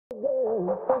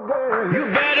You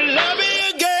better love me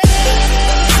again.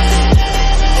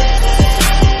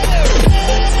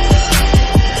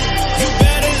 You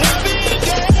better love me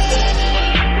again.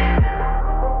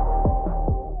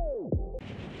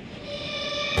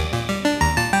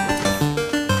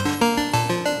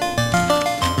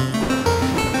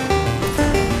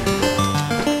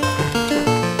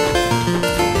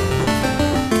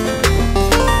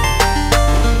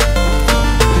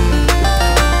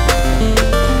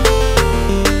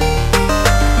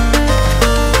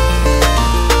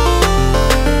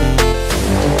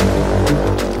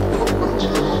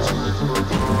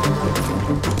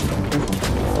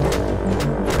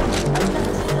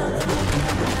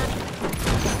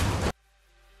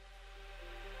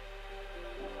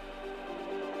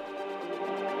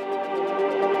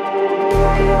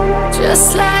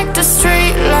 Just like the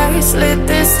street lights lit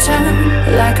this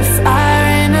town, like a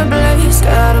fire in a blaze,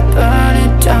 gotta burn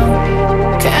it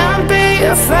down. Can't be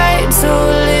afraid to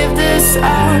leave this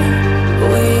out.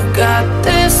 We got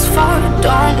this far,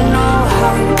 don't know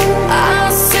how. I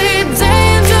see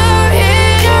danger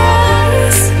in your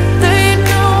eyes. They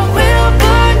know we'll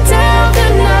burn down the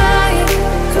night.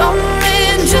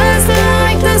 Coming just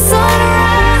like the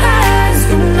sunrise.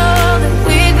 You know that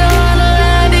we gonna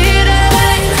light it up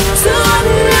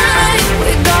tonight.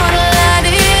 We gonna light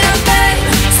it up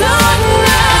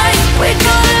tonight. We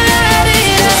gonna light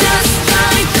it up just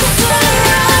like the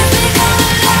sunrise. We gonna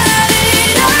light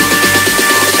it up now.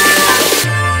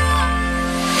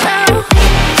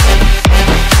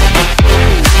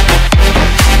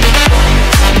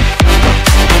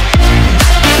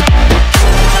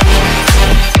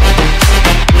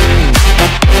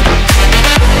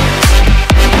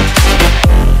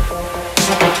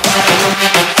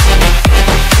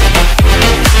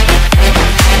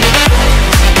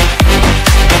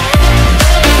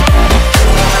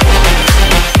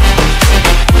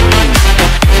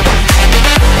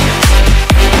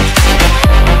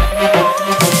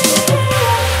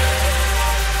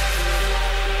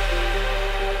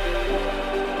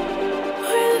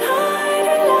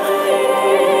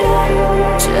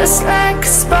 Just like a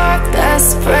spark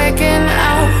that's breaking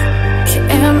out.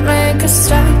 Can't make a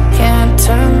stop, can't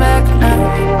turn back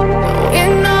now.